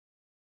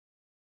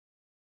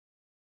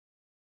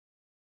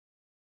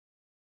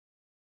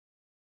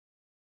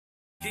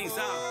King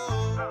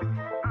Sound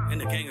and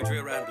the gang of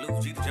Drill Riding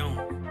Blues, Jeter Jones.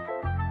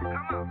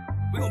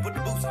 We gonna put the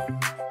boots on.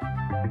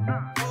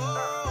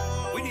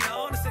 We need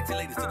all the sexy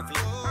ladies to the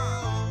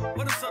floor.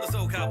 Where the Southern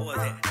Soul Cowboys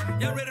at?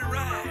 Y'all ready to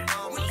ride?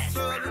 Well, let's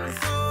ride.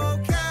 Soul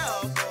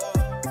Cowboy.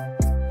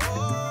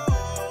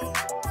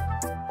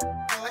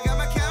 I got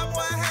my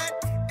cowboy hat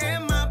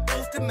and my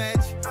boots to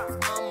match.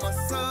 I'm a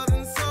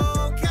Southern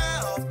Soul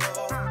Cowboy.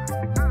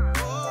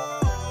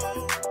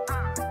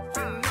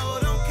 You know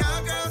them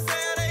cowgirls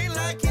say they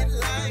like it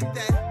like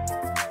that.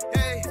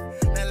 Hey,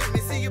 now let me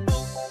see you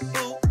boot,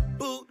 boot,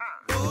 boot,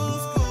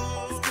 boot,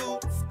 scoot,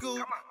 scoot,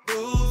 scoot,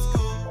 boot,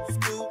 scoot,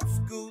 scoot,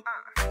 scoot.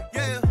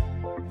 Yeah.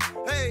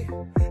 Hey,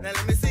 now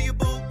let me see you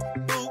boot,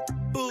 boot,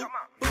 boot,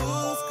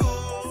 boot,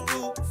 scoot,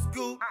 scoot,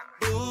 scoot,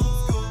 boot,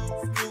 scoot,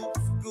 scoot,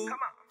 scoot.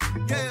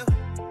 Yeah.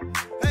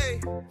 Hey.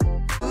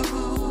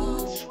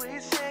 Ooh,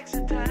 sweet sexy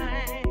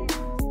time.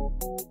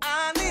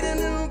 I need a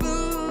new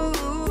boo.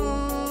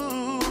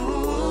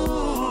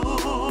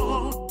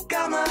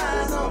 Got my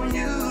eyes on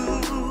you.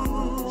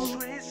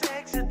 Sweet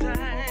sexy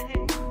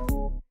time.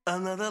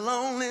 Another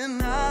lonely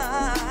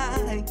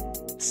night,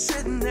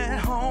 sitting at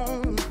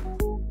home,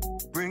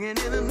 bringing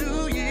in a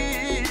new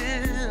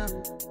year,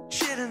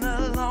 shitting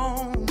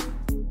alone,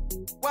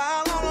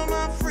 while all of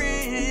my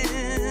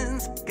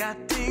friends got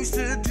things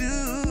to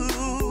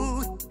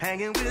do,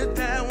 hanging with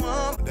that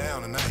one.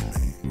 Down tonight,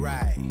 man.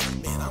 Right.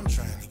 Man, I'm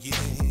trying to get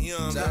in here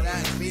young. Shout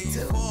out to me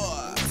too.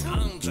 Boy,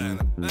 I'm trying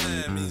to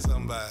find me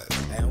somebody.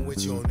 Hey, I'm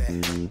with you on that.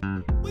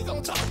 We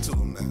gonna talk to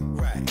him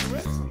now. Right.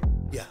 Ready?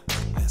 Yeah.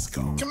 Let's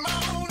go. Come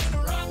on and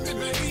rock me,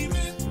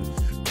 baby.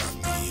 Rock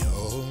me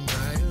all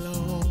night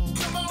long.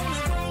 Come on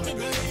and rock me,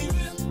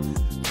 baby.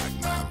 Like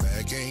my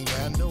back ain't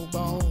got no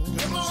bone.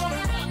 Come on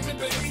and rock me,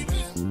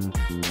 baby.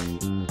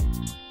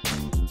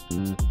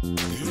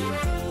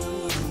 Ooh.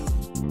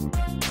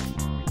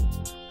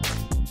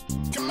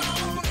 Come on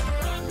and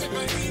rock me,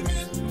 baby.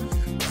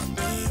 Rock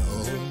me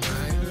all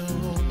night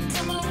long.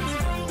 Come on and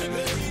rock me,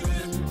 baby.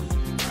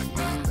 Like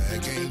my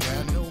back ain't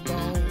got no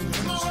bone.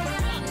 Come on and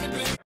rock me,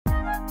 baby.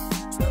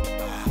 Step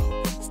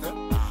out, step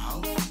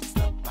out,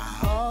 step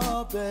out.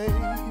 Oh, baby.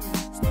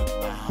 Step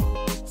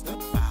out,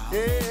 step out.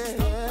 Yeah.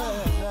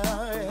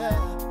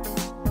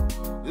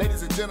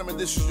 Ladies and gentlemen,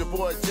 this is your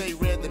boy J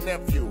Red, the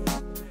nephew.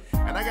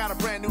 And I got a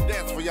brand new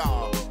dance for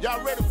y'all.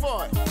 Y'all ready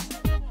for it?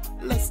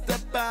 Let's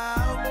step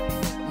out.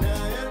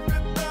 Now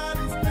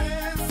everybody's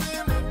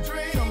dancing and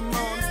drinking. Come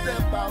on,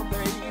 step out,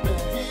 baby.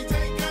 DJ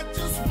got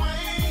you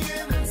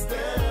swinging and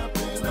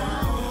stepping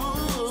out.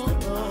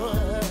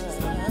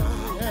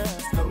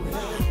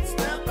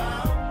 Step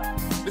out.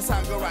 This how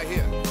I go right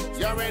here.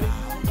 Y'all ready?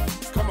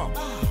 Come on.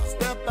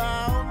 Step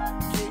out.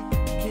 Kick,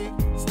 kick,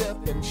 step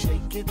and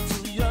shake it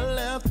to your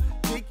left.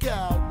 Kick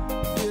out.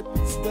 Dip,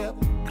 step,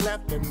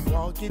 clap and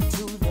walk it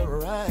to the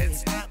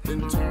right.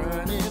 Then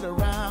turn it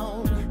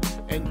around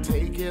and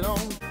take it on.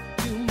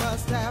 You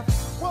must have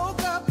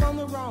woke up on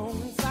the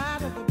wrong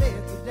side of the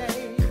bed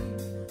today,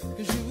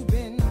 'cause you've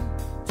been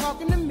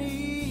talking to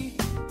me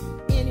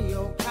any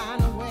old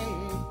kind of way.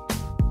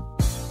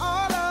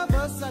 All of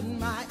a sudden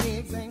my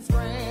eggs ain't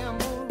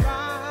scrambled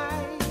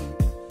right,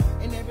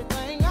 and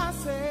everything I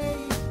say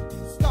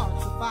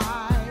starts to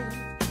fight.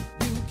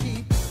 You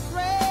keep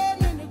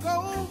threatening to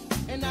go,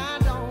 and I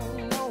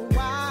don't know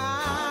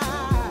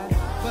why.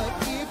 But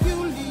if you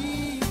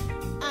leave,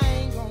 I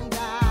ain't gonna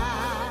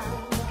die.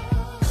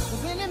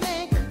 'Cause any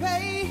man can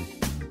pay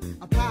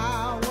a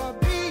power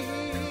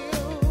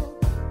bill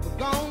for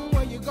going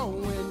where you're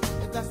going,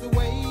 if that's the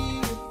way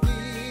you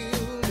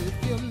feel. If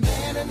you're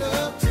man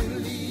enough to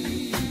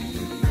leave.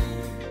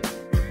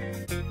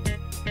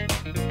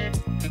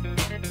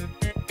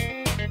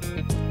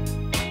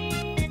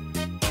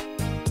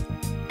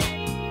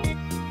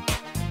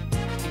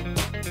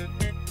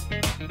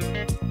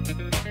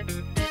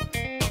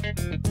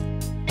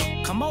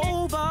 Come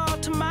over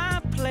to my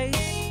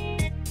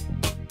place.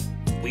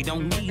 We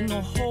don't need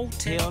no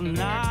hotel,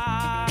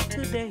 not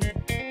today.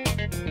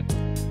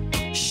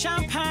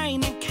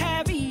 Champagne and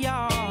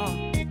caviar.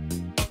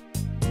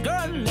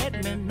 Girl,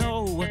 let me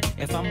know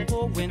if I'm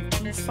going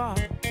too far.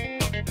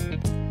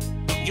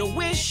 Your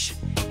wish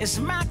is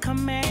my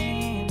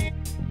command.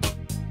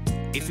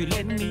 If you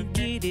let me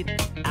get it,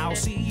 I'll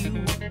see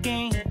you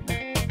again.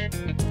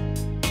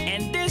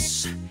 And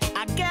this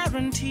I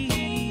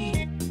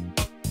guarantee.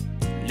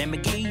 Let me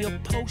give you a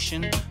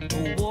potion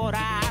to what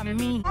I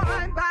mean.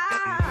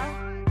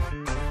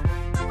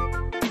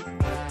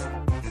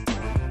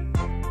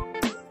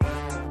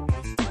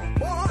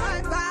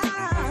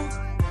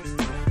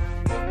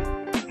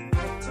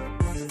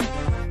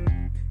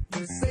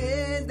 You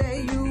said that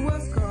you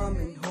was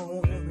coming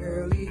home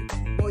early.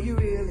 Boy, you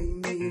really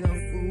made a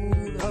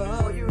fool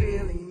of. You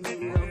really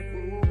made a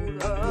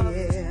fool of.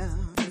 Yeah.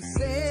 You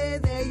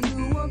said that you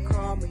would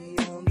call me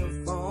on the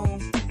phone.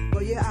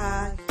 Boy, you're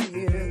out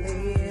here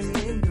laying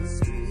in the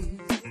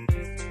street.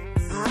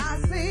 I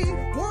see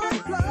 1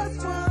 +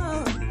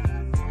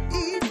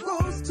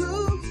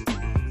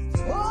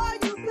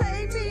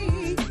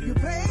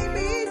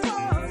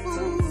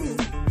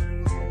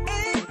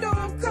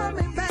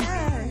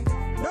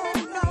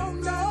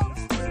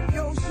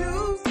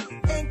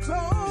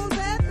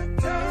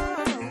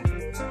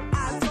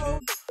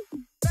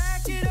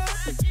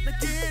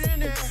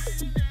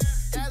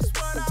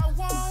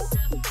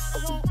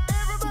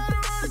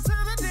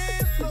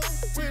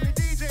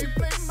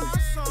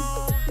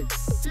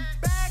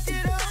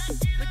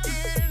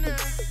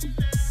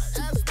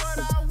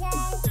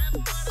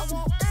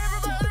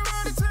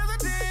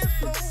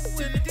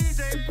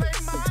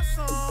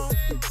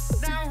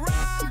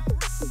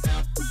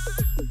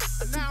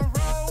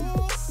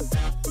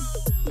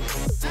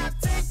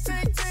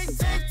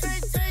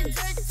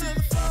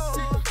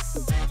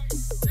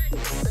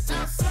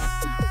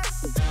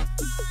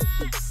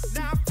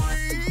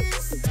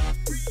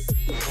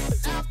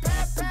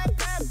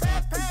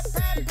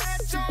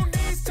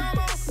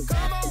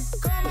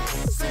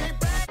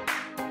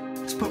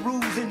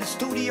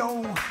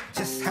 yo,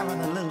 just having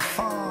a little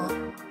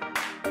fun.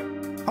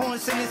 I wanna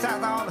send this out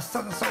to all the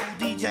Southern Soul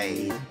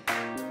DJs.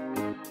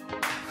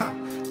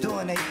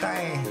 Doing their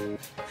thing,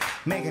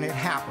 making it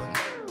happen.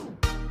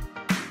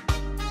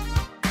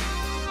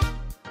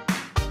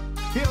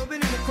 You ever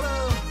been in the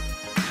club?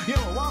 You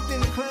ever walked in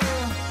the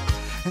club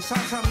and saw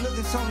something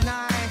looking so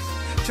nice,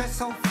 dressed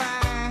so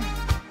fine,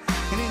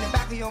 and in the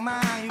back of your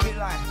mind you be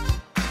like,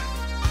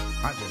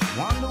 I just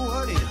wonder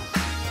what it is.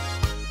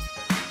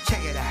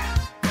 Check it out.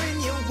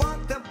 When you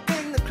walked up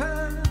in the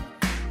club,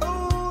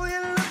 oh, you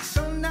look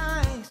so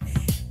nice.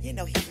 You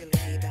know he really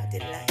be about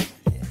that life.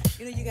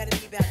 You know you gotta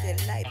be about that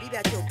life. Be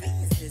about your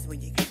business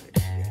when you get with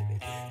me, baby.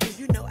 Cause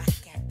you know I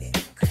got that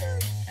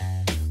good.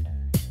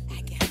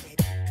 I got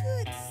that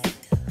good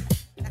stuff.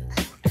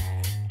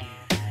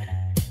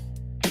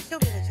 Show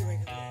me what you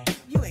working with.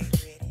 You ain't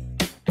ready.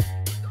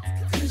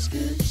 Push,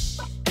 push.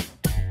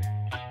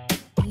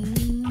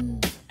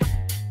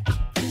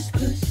 Push,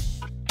 push.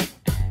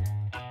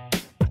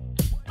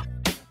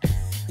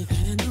 You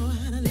gotta know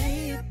how to lay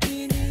it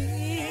in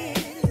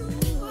it.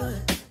 Ooh.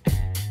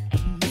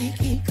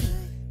 Make it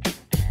good.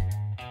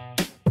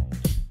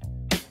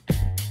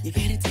 You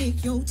gotta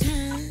take your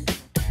time.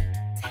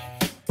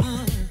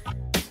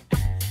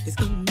 It's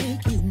gonna